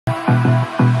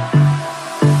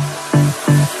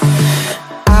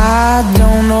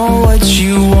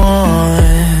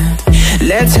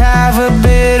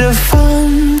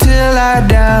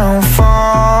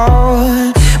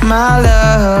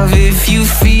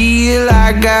feel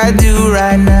like I do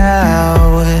right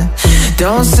now.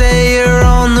 Don't say you're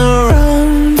on the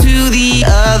run to the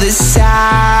other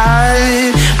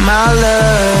side, my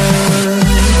love.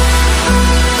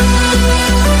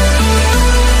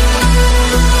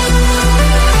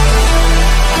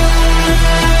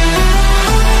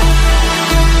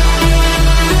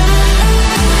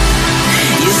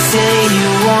 You say you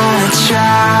wanna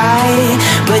try,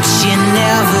 but you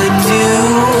never do.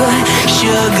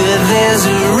 Sugar, there's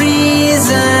a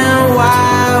reason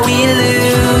why we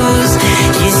lose.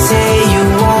 You say you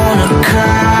wanna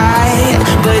cry,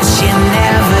 but you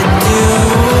never do.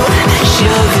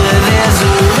 Sugar, there's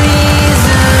a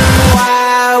reason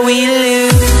why we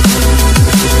lose.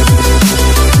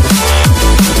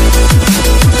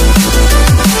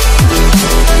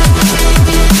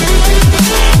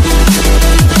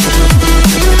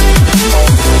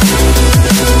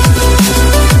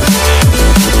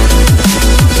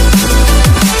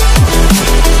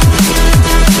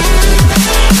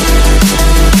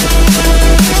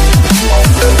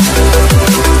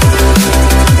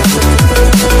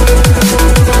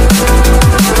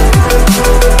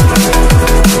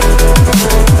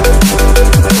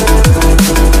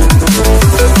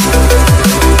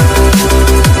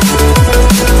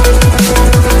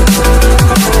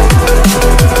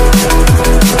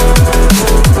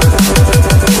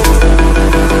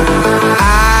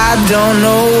 Don't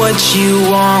know what you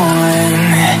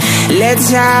want. Let's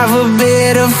have a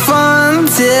bit of fun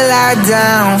till I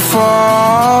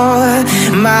downfall,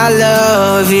 my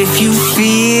love. If you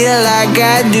feel like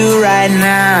I do right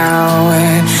now,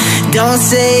 don't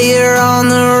say you're on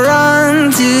the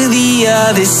run to the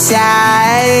other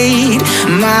side,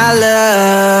 my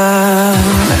love.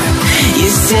 You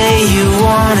say you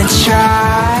wanna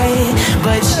try,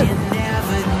 but you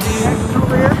never do.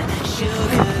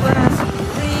 Sugar,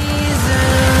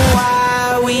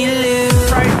 we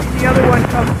lose. Right, the other one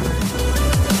comes.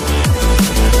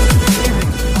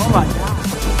 Oh my God.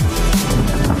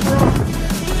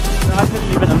 I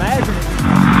couldn't even imagine it.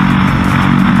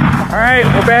 All right,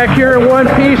 we're back here in one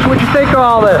piece. What'd you think of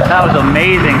all this? That was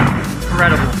amazing.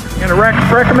 Incredible. You gonna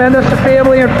recommend this to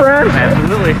family and friends?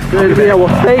 Absolutely. Good deal.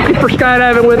 Well, thank you for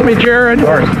skydiving with me, Jared. Of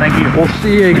course, thank you. We'll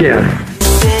see you again.